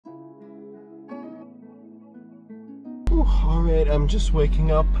Alright, I'm just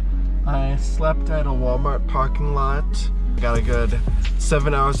waking up. I slept at a Walmart parking lot. Got a good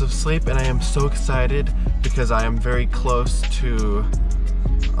 7 hours of sleep, and I am so excited because I am very close to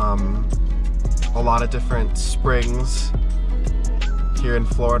a lot of different springs here in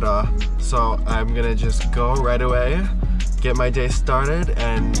Florida. So I'm gonna just go right away, get my day started,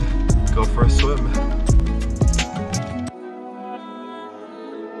 and go for a swim.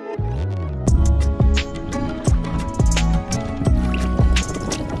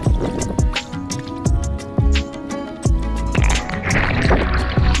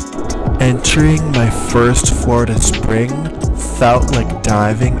 Entering my first Florida spring felt like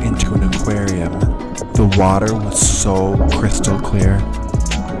diving into an aquarium. The water was so crystal clear.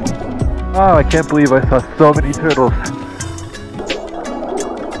 Oh, I can't believe I saw so many turtles.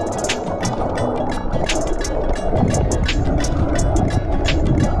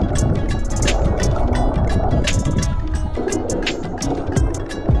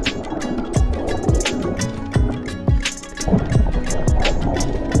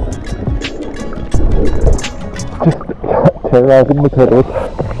 Terrorizing the turtles.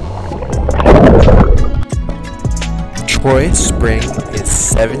 Troy Spring is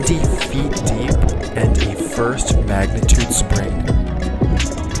 70 feet deep and a first magnitude spring.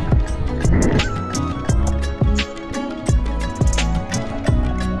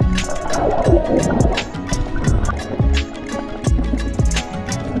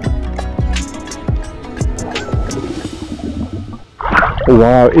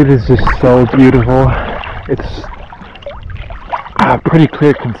 Wow, it is just so beautiful. It's pretty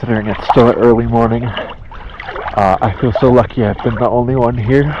clear considering it's still early morning. I feel so lucky I've been the only one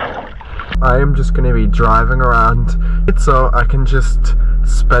here. I am just going to be driving around so I can just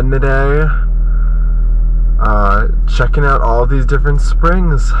spend the day checking out all these different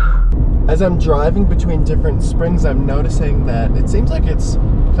springs. As I'm driving between different springs, I'm noticing that it seems like it's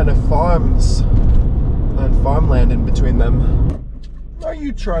kind of farms and farmland in between them. Are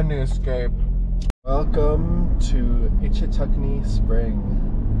you trying to escape? Welcome to Ichetucknee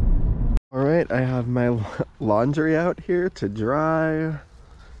Spring. Alright, I have my laundry out here to dry.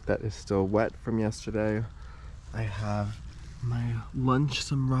 That is still wet from yesterday. I have my lunch,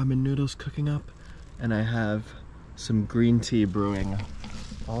 some ramen noodles cooking up, and I have some green tea brewing.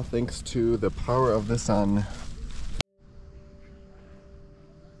 All thanks to the power of the sun.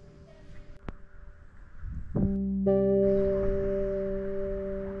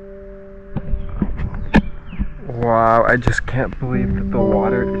 Wow, I just can't believe that the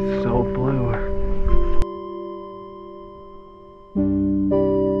water is so blue.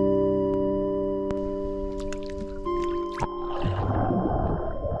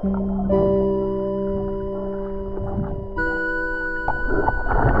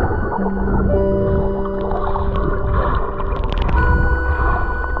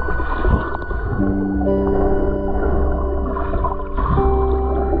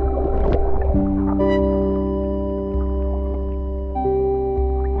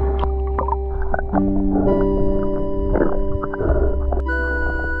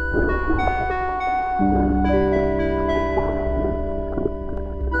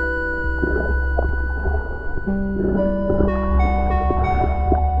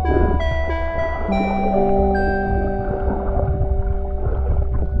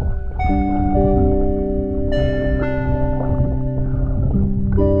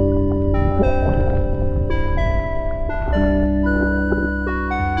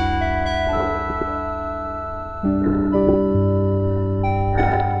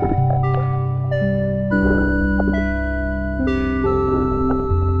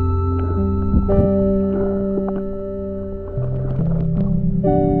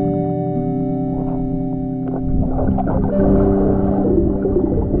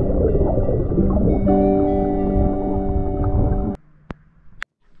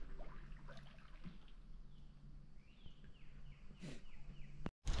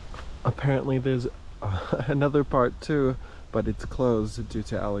 Apparently there's another part too, but it's closed due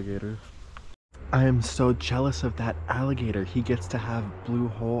to alligator. I am so jealous of that alligator. He gets to have Blue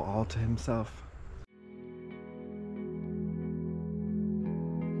Hole all to himself.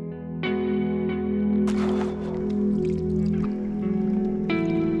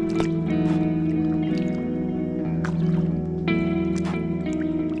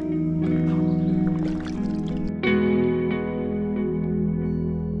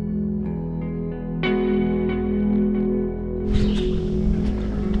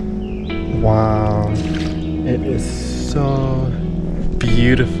 Wow, it is so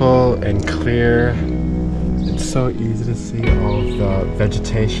beautiful and clear. It's It's so easy to see all of the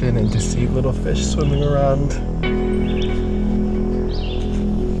vegetation and to see little fish swimming around.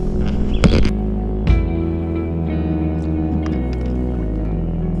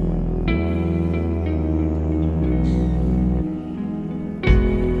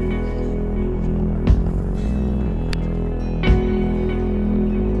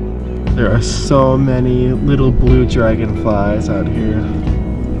 There are so many little blue dragonflies out here.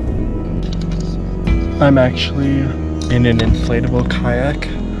 I'm actually in an inflatable kayak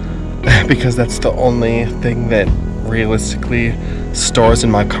because that's the only thing that realistically stores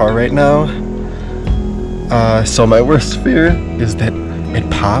in my car right now. So my worst fear is that it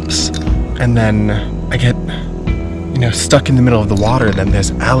pops and then I get, stuck in the middle of the water, and then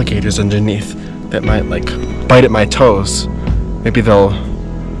there's alligators underneath that might like bite at my toes. Maybe they'll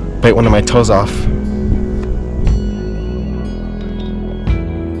bite one of my toes off.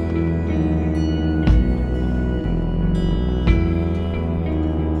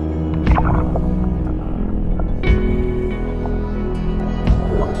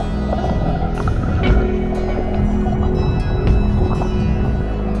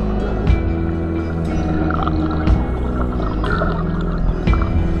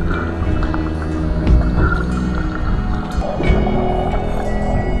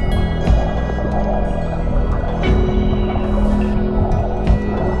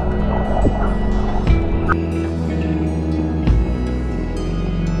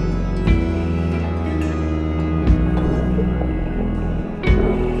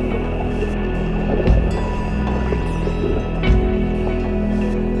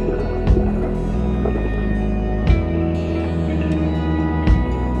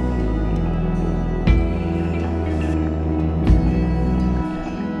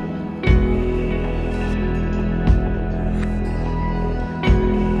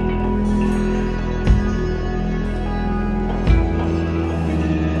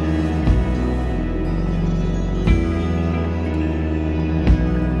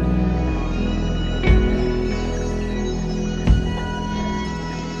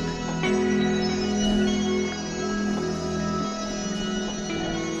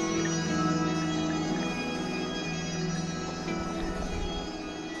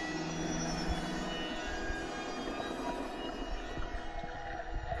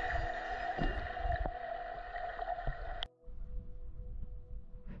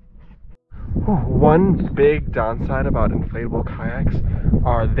 One big downside about inflatable kayaks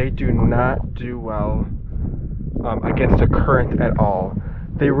are they do not do well against a current at all.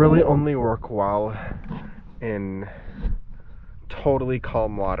 They really only work well in totally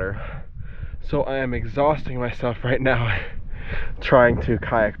calm water. So I am exhausting myself right now trying to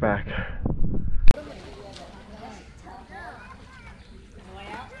kayak back.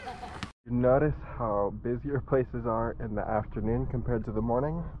 You notice how busier places are in the afternoon compared to the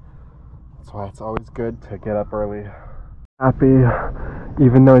morning? That's why it's always good to get up early. Happy,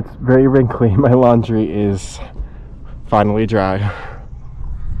 even though it's very wrinkly, my laundry is finally dry.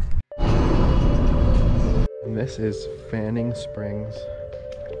 And this is Fanning Springs.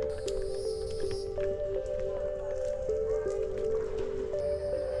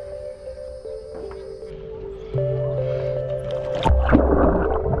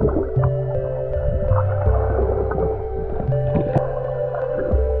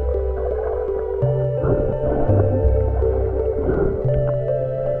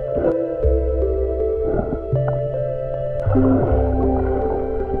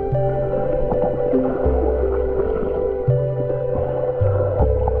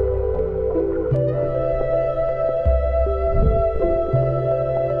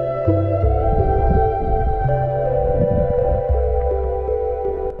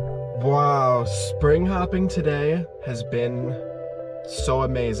 Wow, spring hopping today has been so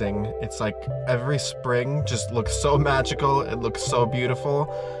amazing. It's like every spring just looks so magical, it looks so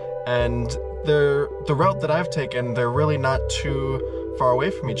beautiful, and the route that I've taken, they're really not too far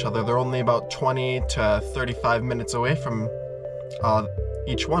away from each other. They're only about 20 to 35 minutes away from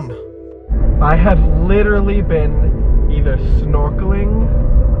each one. I have literally been either snorkeling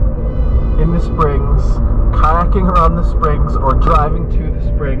in the springs, kayaking around the springs, or driving to the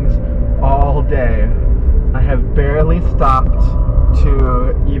springs all day. I have barely stopped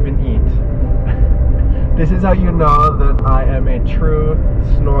to even eat. This is how you know that I am a true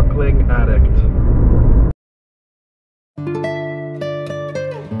snorkeling addict.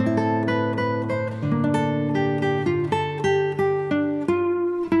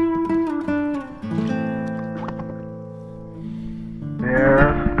 There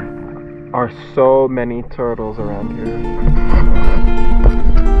are so many turtles around here.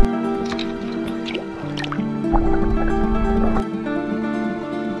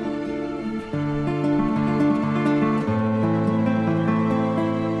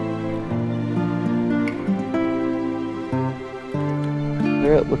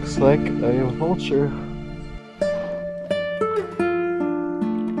 that looks like a vulture.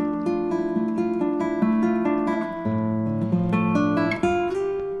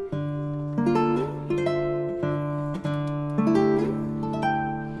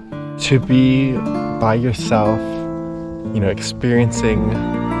 To be by yourself, you know, experiencing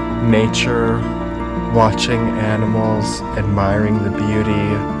nature, watching animals, admiring the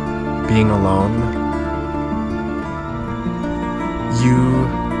beauty, being alone, you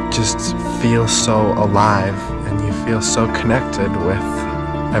just feel so alive and you feel so connected with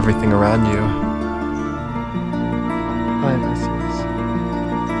everything around you. Hi, Mrs.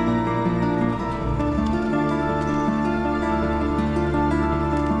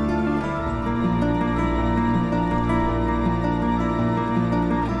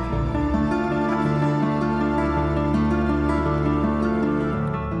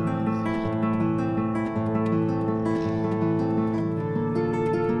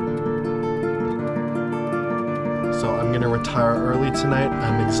 So I'm gonna retire early tonight.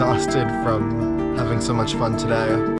 I'm exhausted from having so much fun today.